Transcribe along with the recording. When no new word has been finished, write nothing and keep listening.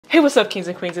Hey, what's up, kings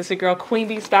and queens? It's your girl Queen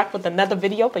Beast back with another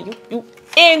video for you.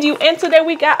 And today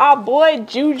we got our boy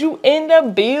Juju in the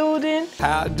building.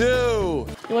 How do?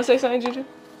 You want to say something, Juju?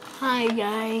 Hi,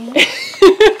 guys.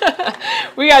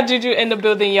 We got Juju in the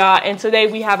building, y'all. And today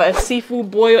we have a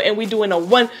seafood boil and we doing a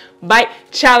 1-bite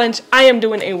challenge. I am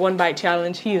doing a 1-bite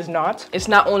challenge. He is not. It's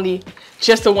not only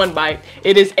just a 1-bite.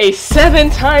 It is a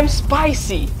 7-time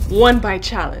spicy 1-bite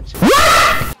challenge.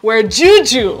 Where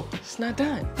Juju, it's not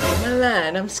done. I'm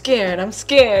lying. I'm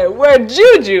scared. Where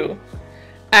Juju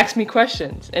asks me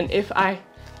questions. And if I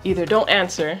either don't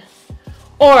answer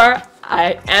or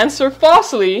I answer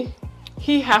falsely,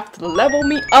 he have to level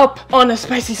me up on the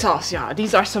spicy sauce, y'all.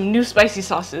 These are some new spicy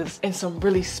sauces and some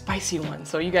really spicy ones.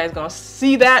 So you guys gonna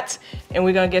see that and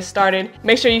we're gonna get started.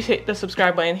 Make sure you hit the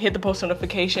subscribe button, hit the post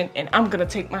notification, and I'm gonna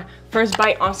take my first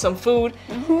bite on some food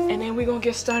and then we're gonna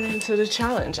get started into the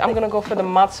challenge. I'm gonna go for the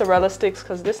mozzarella sticks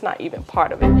because this is not even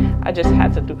part of it. I just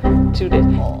had to do this.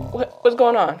 What's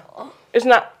going on? It's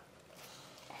not,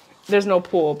 there's no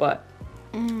pool, but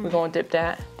we're gonna dip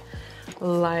that.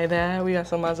 Like that. We got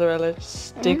some mozzarella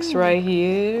sticks right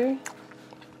here.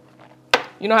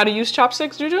 You know how to use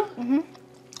chopsticks, Juju?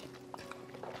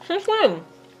 Since when?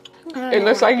 It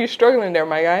looks like you're struggling there,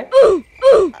 my guy.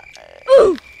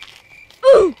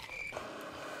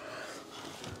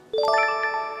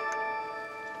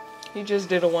 He just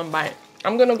did a 1-bite.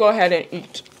 I'm gonna go ahead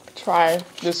and try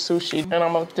this sushi, and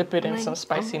I'm gonna dip it in some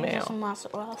spicy mayo. Some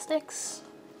mozzarella sticks.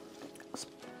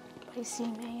 Spicy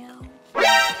mayo.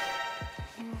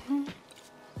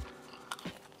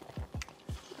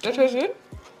 That tastes good?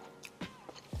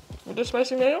 With the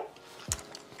spicy mayo?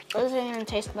 It doesn't even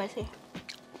taste spicy.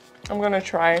 I'm gonna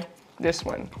try this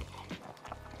one.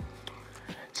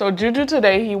 So Juju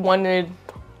today, he wanted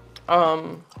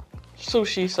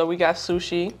sushi, so we got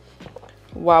sushi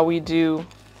while we do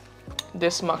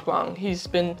this mukbang. He's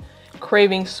been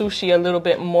craving sushi a little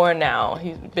bit more now.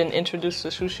 He's been introduced to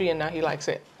sushi and now he likes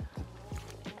it.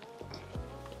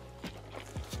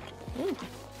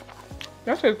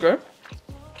 That tastes good.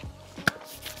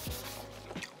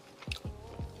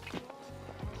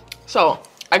 So,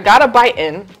 I got a bite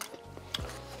in.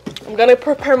 I'm gonna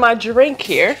prepare my drink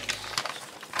here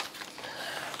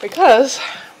because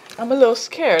I'm a little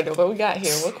scared of what we got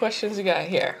here. What questions you got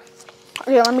here?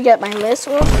 Okay, let me get my list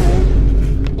real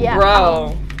quick. Yeah.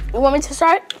 Bro. You want me to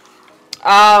start?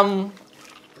 I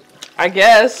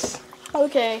guess.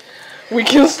 Okay. We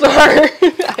can start.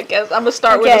 I guess I'm gonna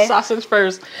start with the sausage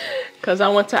first because I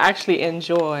want to actually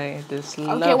enjoy this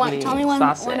lovely tell me when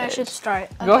sausage. I should start.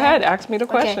 Okay. Go ahead, ask me the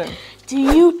question. Okay. Do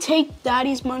you take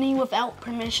daddy's money without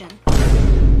permission?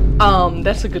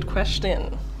 That's a good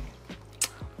question.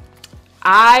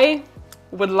 I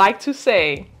would like to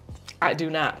say I do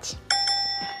not.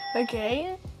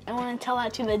 Okay. I want to tell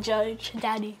that to the judge,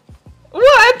 daddy.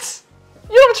 What?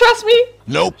 You don't trust me?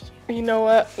 Nope. You know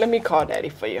what? Let me call daddy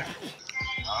for you.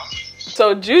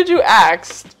 So Juju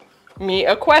asked me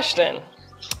a question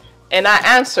and I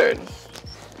answered.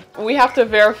 We have to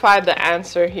verify the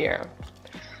answer here.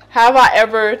 Have I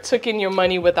ever taken your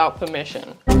money without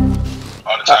permission?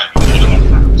 All the time.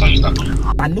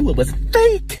 I knew it was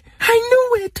fake. I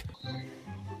knew it.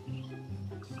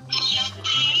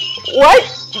 What?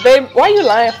 Babe, why are you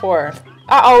lying for?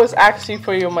 I always ask you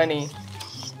for your money.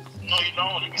 No, you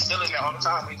don't. You be stealing it all the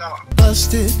time. What you talking about?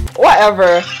 Busted.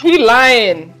 Whatever. He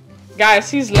lying.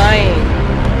 Guys, he's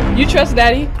lying. You trust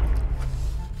daddy?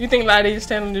 You think daddy is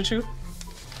telling the truth?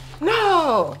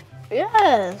 No.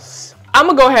 Yes. I'm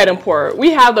gonna go ahead and pour it.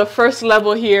 We have the first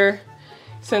level here.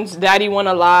 Since daddy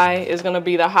wanna lie, is gonna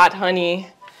be the hot honey,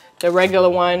 the regular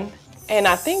one. And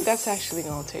I think that's actually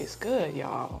gonna taste good,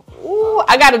 y'all. Ooh,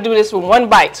 I gotta do this with 1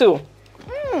 bite too.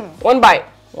 1 bite.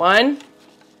 1,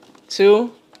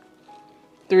 2,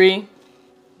 3,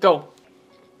 go.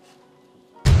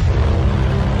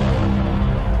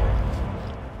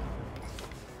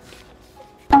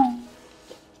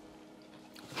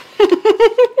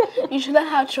 You shouldn't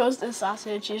have chose this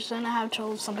sausage. You shouldn't have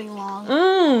chose something long.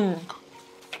 Why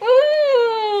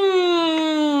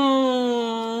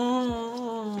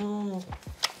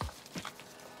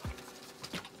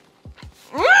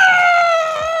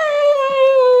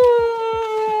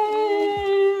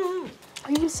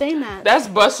are you saying that? That's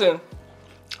bussin'.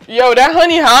 Yo, that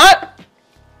honey hot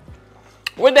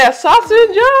with that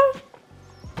sausage, y'all.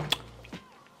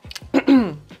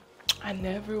 I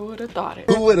never would have thought it.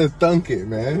 Who would have thunk it,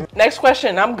 man? Next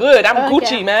question. I'm good. I'm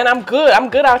Gucci, man. I'm good. I'm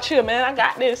good out here, man. I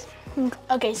got this.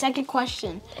 Okay, second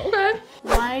question. Okay.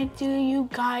 Why do you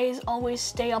guys always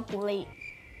stay up late?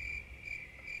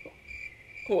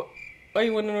 Why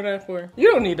you want to know that for?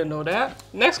 You don't need to know that.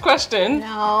 Next question.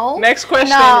 No. Next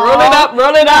question. No. Roll it up.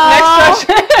 Roll it up. Next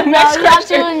question. Next No,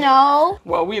 question. you have to know.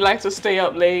 Well, we like to stay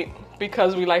up late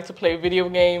because we like to play video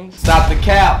games, Stop the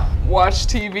cap. watch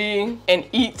TV, and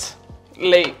eat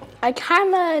late. I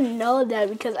kind of know that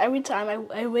because every time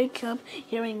I wake up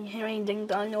hearing ding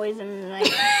dong noise and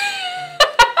like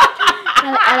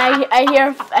and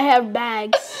I have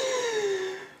bags.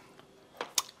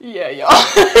 Yeah, y'all.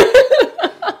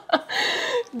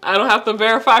 I don't have to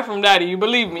verify from Daddy. You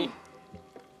believe me?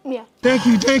 Yeah. Thank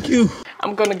you, thank you.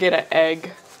 I'm gonna get an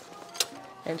egg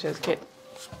and just get.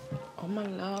 Oh my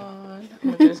Lord!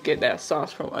 I'm gonna just get that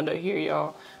sauce from under here,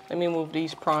 y'all. Let me move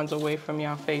these prawns away from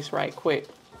y'all face right quick.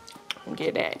 And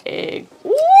get that egg.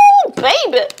 Ooh,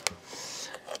 baby!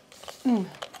 Mm.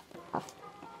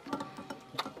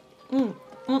 Mm,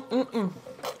 mm, mm, mm.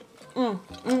 Mm,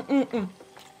 mm, mm, mm.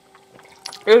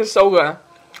 It is so good.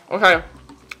 Okay.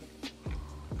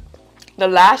 The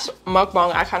last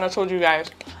mukbang, I kind of told you guys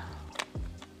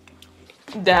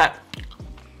that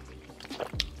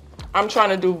I'm trying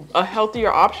to do a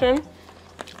healthier option.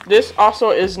 This also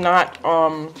is not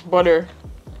butter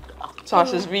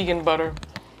sauce, it's vegan butter.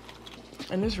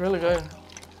 And it's really good.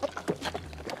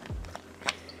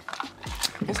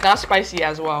 It's not spicy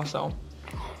as well, so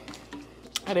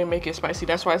I didn't make it spicy.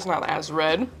 That's why it's not as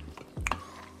red.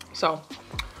 So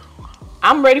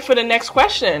I'm ready for the next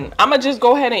question. I'ma just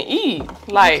go ahead and eat.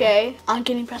 Like, Okay.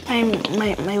 Can you press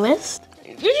my list?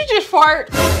 did you just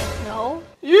fart? No.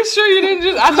 You sure you didn't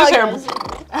just? I just heard.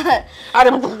 Yes. I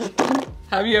didn't.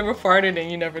 Have you ever farted and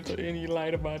you never and you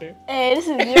lied about it? Hey, this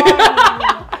is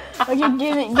your. Okay,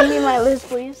 give me my list,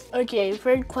 please. Okay,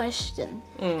 third question.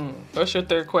 What's your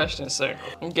third question, sir?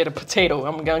 I'm gonna get a potato.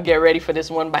 I'm gonna get ready for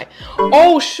this one bite.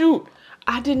 Oh shoot!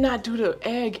 I did not do the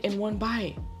egg in one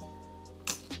bite.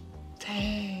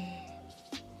 Dang.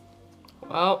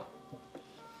 Well,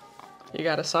 you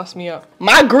gotta sauce me up.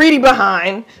 My greedy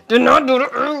behind did not do the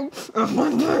egg in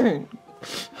one bite.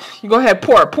 You go ahead,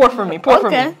 pour for me, pour for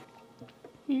me.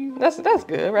 That's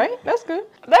good, right? That's good.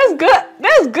 That's good.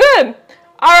 That's good.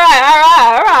 All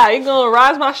right. You're gonna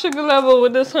rise my sugar level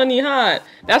with this honey hot.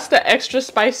 That's the extra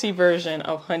spicy version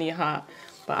of honey hot.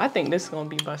 But I think this is gonna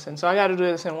be busting. So I gotta do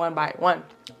this in one bite. 1,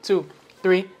 2,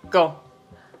 3, go.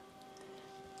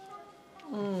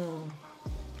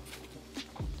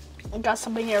 I got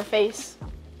something in your face.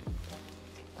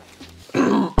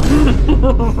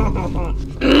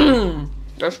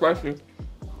 That's spicy.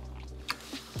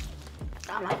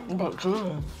 But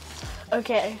good.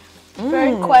 okay.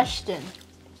 Third question.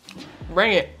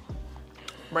 Bring it.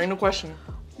 Bring the question.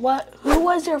 Who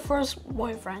was your first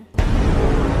boyfriend?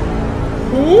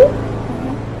 Who?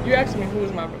 You asked me who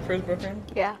was my first boyfriend?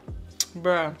 Yeah.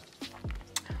 Bruh.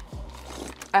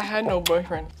 I had no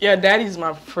boyfriend. Yeah, Daddy's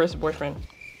my first boyfriend.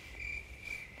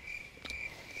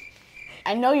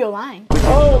 I know you're lying.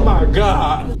 Oh my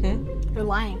God. You're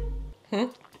lying.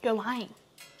 You're lying.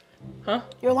 Huh?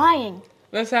 You're lying.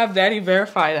 Let's have Daddy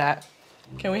verify that.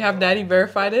 Can we have Daddy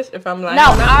verify this if I'm lying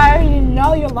No, or not? I already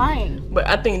know you're lying. But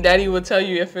I think Daddy will tell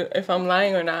you if I'm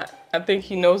lying or not. I think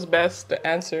he knows best the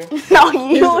answer. No,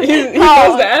 you. He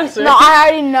knows the answer. No, I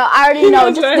already know. He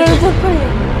knows Just the answer. put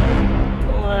it.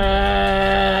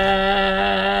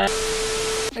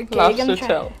 Okay, Lobster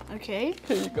tail. Okay.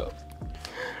 Here you go.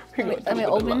 Let me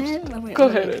open it. Go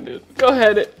ahead and do it. Go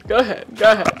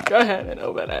ahead and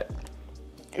open it.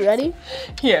 You ready?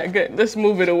 Yeah, good. Let's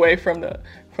move it away from the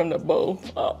bowl.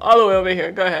 All the way over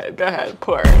here. Go ahead,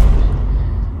 pour it.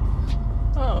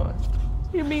 Oh,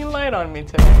 you're being light on me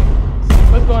today.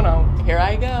 What's going on? Here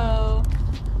I go.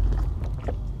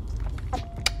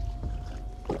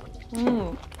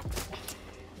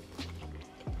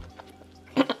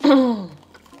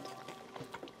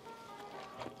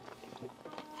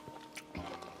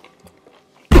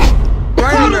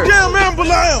 Damn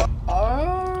ambulance!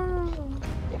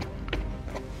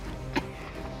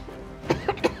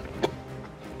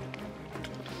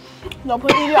 Don't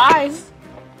put it in your eyes.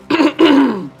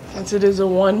 Since it is a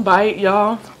one bite,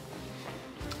 y'all,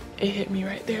 it hit me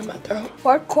right there in my throat.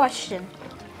 Fourth question.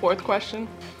 Fourth question.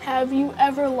 Have you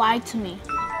ever lied to me?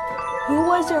 Who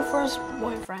was your first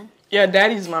boyfriend? Yeah,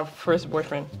 Daddy's my first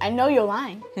boyfriend. I know you're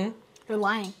lying. You're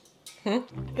lying.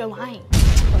 You're lying.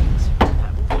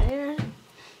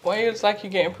 Why it's like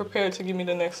you're getting prepared to give me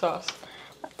the next sauce?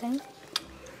 Nothing.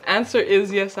 Answer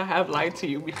is yes, I have lied to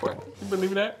you before. You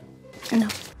believe that? No.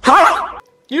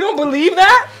 You don't believe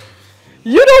that?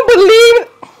 You don't believe?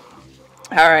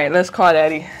 All right, let's call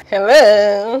Daddy.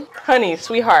 Hello. Honey,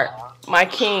 sweetheart, my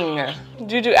king.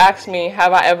 Juju asked me,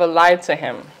 have I ever lied to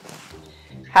him?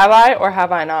 Have I or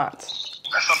have I not?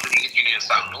 That's something you need to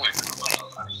stop doing.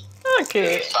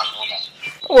 Okay. Stop doing that.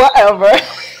 Whatever.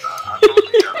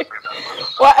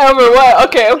 Whatever. What?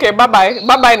 Okay.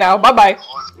 Bye-bye now. Bye-bye.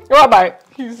 Bye-bye.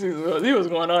 He was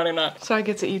going on and on. So I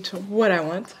get to eat what I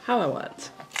want, how I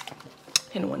want,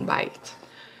 in one bite.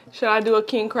 Should I do a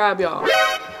king crab, y'all?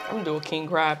 I'm gonna do a king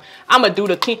crab. I'm gonna do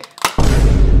the king.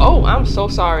 Oh, I'm so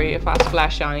sorry if I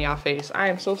splash y'all in y'all face. I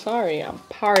am so sorry.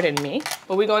 Pardon me.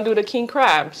 But we're gonna do the king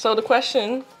crab. So the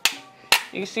question,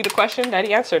 you see the question?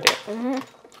 Daddy answered it.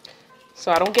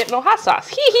 So I don't get no hot sauce.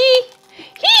 Hee hee.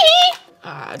 Hee hee.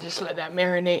 Just let that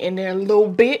marinate in there a little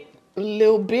bit.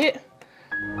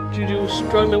 Juju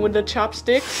struggling with the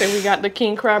chopsticks, and we got the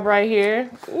king crab right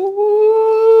here.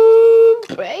 Ooh,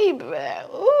 baby.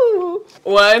 Ooh.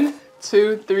 1,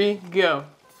 2, 3, go.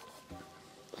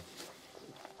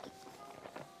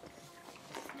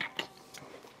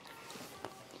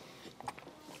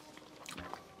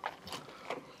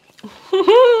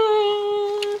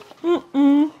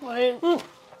 Wait.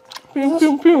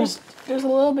 Pew. There's a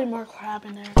little bit more crab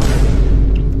in there.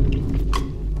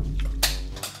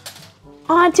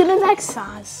 On to the next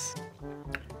sauce.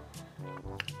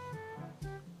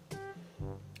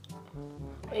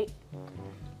 Wait.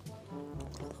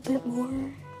 A little bit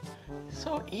more.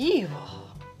 So evil.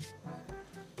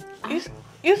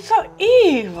 You're so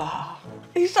evil.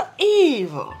 You're so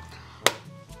evil.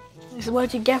 This is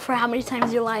what you get for how many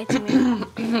times you lied to me.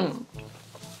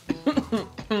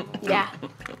 Yeah.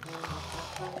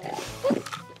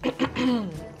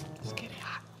 Let's get it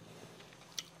hot.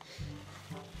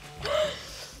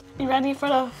 You ready for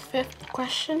the 5th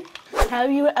question? Have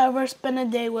you ever spent a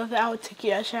day without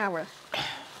taking a shower?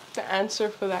 The answer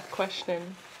for that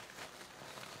question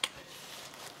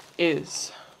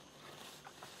is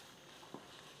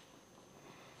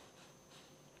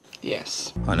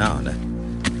yes. Oh no,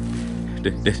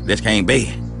 this can't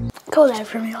be. Go there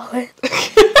for me, okay?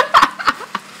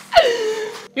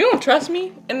 You don't trust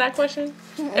me in that question?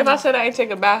 If I said I ain't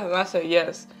take a bath and I said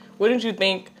yes, wouldn't you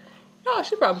think, oh,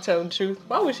 she probably telling the truth.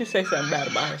 Why would she say something bad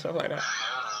about herself like that?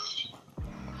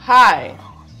 Hi.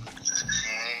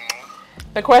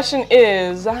 The question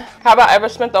is, have I ever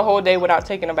spent the whole day without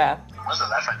taking a bath? When's the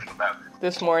last time you took a bath?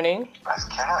 This morning. That's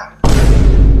cat.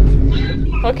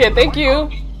 Okay, thank you.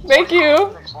 Thank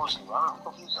you.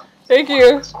 Thank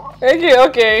you. Thank you,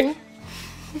 okay.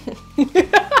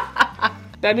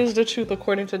 That is the truth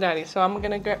according to Daddy. So I'm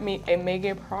gonna get me a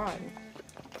mega prawn.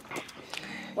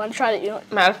 Want to try it? You know?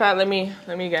 Matter of fact, let me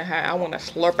get high. I want to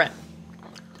slurp it.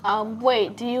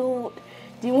 Wait. Do you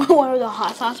want one of the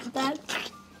hot sauce with that?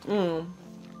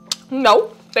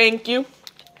 No, thank you.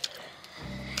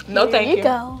 No, Here thank you.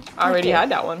 Go. I already had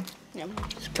that one. Yeah,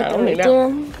 just I put don't it need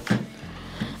right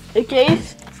there. Okay,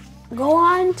 go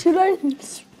on to the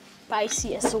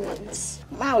spiciest ones.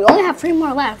 Wow, we only have 3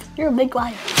 more left. You're a big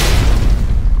liar.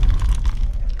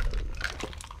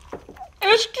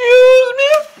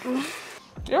 Excuse me?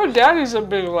 Your daddy's a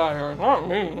big liar, not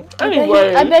me.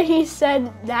 Anyway. I bet he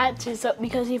said that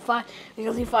because he thought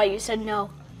you said no.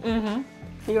 You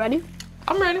ready?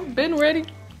 I'm ready. Been ready.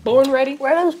 Born ready.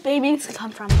 Where do those babies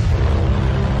come from?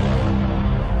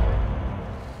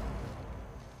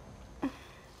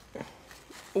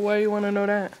 Why do you want to know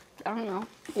that? I don't know.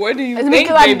 Where do you It's think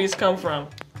because babies come from?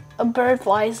 A bird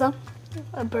flies them.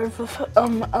 A bird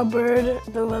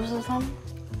that lives with them.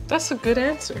 That's a good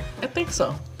answer. I think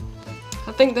so.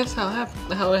 I think that's how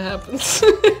it happens.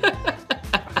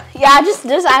 Yeah, I just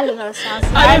added those sauce.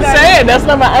 I didn't say it. That's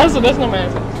not my answer. That's not my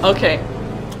answer. Okay.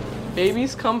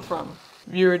 Babies come from.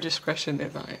 Viewer discretion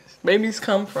advised. Babies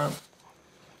come from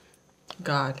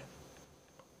God.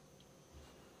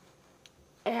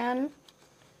 And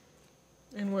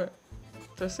what?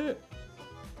 That's it.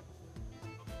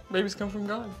 Babies come from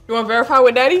God. You want to verify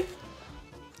with Daddy?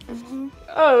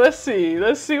 Oh, let's see.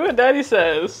 Let's see what Daddy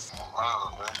says.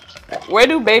 Where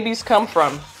do babies come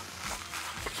from?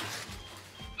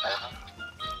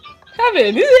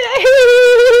 Heaven.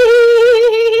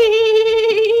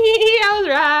 I was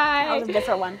right. that was a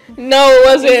different one. No, it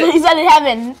wasn't. He said in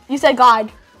heaven. You said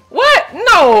God. What?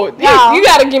 No. No. You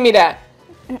gotta give me that.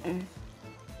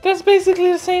 That's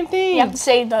basically the same thing. You have to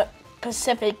say the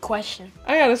specific question.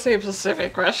 I gotta say a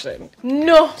specific question.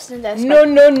 No.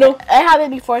 No. No. I had it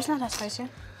before. It's not that spicy.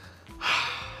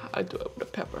 I do it with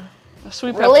a pepper. A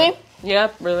sweet pepper. Really? Yeah,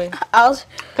 really.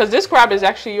 Because this crab is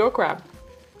actually your crab.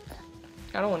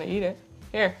 I don't want to eat it.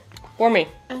 Here, pour me.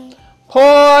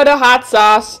 Pour the hot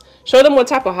sauce. Show them what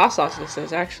type of hot sauce this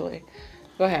is, actually.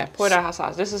 Go ahead, pour that hot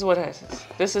sauce. This is what it is.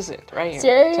 This is it, right here.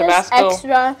 Serious Tabasco.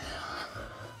 extra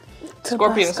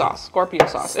Scorpion sauce. Scorpion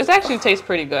sauce. It actually tastes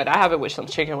pretty good. I have it with some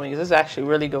chicken wings. It's actually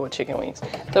really good with chicken wings.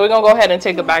 So we're gonna go ahead and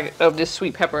take a bag of this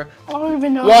sweet pepper. I don't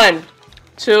even know. 1,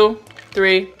 2,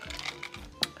 3.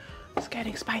 It's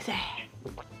getting spicy.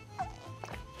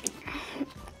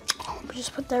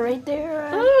 Just put that right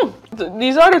there.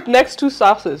 These are the next 2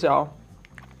 sauces, y'all.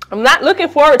 I'm not looking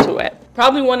forward to it.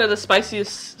 Probably one of the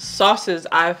spiciest sauces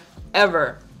I've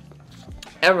ever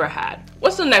had.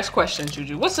 What's the next question,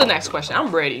 Juju? What's the next question?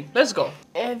 I'm ready. Let's go.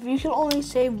 If you could only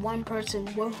save one person,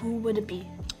 who would it be?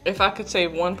 If I could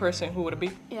save one person, who would it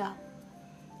be? Yeah.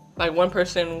 Like one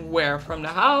person where? From the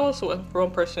house? Or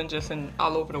one person just in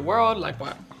all over the world? Like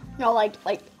what? No, like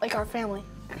our family.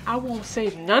 I won't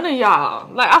save none of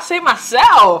y'all. Like I'll save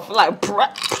myself. Like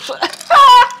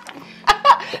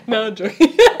no, I'm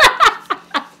joking.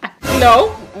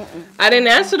 No, I didn't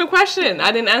answer the question.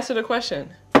 I didn't answer the question.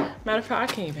 Matter of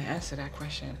fact, I can't even answer that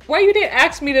question. Why you didn't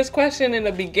ask me this question in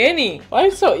the beginning? Why are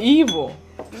you so evil?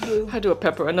 I do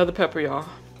another pepper, y'all,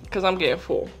 because I'm getting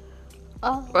full.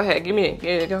 Oh. Go ahead, give me it.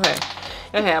 Yeah, go ahead.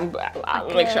 Go ahead. I'll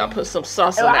make sure I put some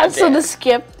sauce in that. Also, the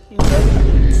skip.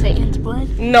 Satan's blood.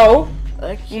 No.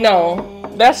 Okay. No.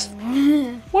 That's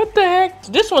what the heck?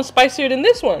 This one's spicier than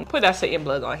this one. Put that Satan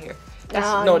blood on here.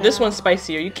 No, this one's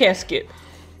spicier. You can't skip.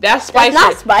 That's spicier. That's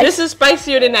not spicy. This is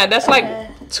spicier than that. That's like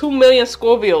 2 million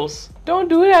Scovilles. Don't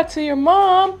do that to your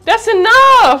mom. That's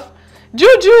enough.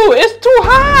 Juju, it's too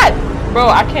hot. Bro,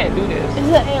 I can't do this.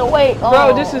 Wait. Oh.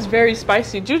 Bro, this is very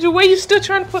spicy. Juju, where you still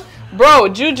trying to put? Bro,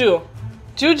 Juju.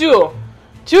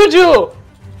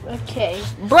 Okay.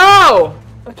 Bro.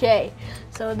 Okay.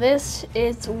 So this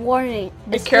is warning.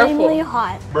 Be careful. Extremely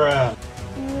hot. Bruh.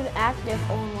 Food active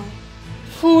only.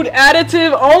 Food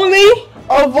additive only.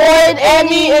 Avoid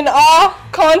any and all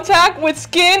contact with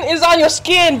skin is on your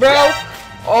skin, bro.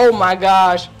 Oh my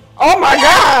gosh. Oh my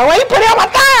god. Why you put it on my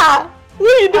thigh? What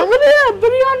are you doing? I'm gonna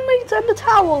put it on the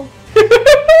towel.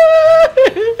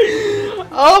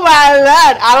 Oh my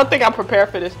god. I don't think I'm prepared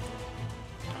for this.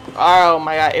 Oh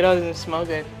my god. It doesn't smell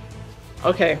good.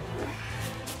 Okay.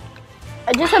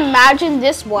 I just imagine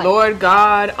this one. Lord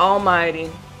God Almighty.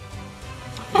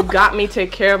 You got me.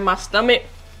 Take care of my stomach.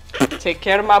 Take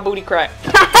care of my booty crack.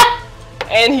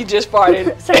 And he just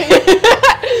farted.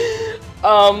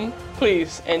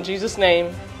 Please, in Jesus'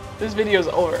 name, this video is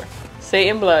over.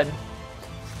 Satan blood,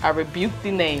 I rebuke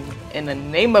the name. In the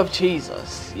name of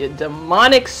Jesus, you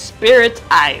demonic spirit,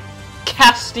 I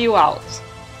cast you out.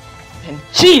 In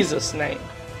Jesus' name.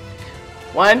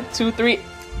 1, 2, 3.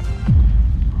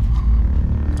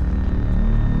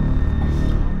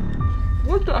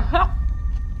 What the hell?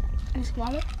 You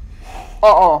smell it?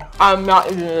 I'm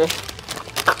not eating this.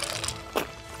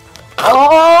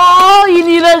 Oh, you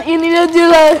need to do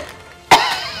that.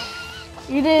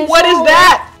 You did. What is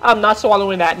that? I'm not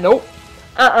swallowing that. Nope.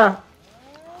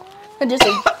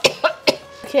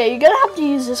 Okay, you're gonna have to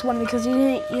use this one because you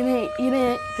didn't finish. You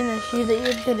didn't finish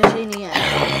eating it.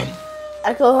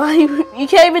 You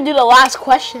can't even do the last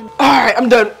question. All right, I'm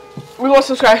done. We gonna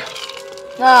subscribe.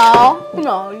 No. We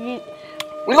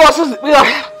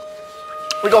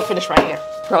gonna finish right here.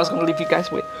 I was gonna leave you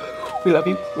guys with. We love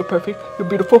you. You're perfect. You're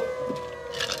beautiful.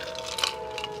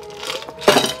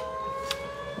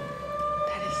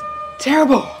 That is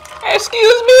terrible.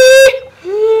 Excuse me.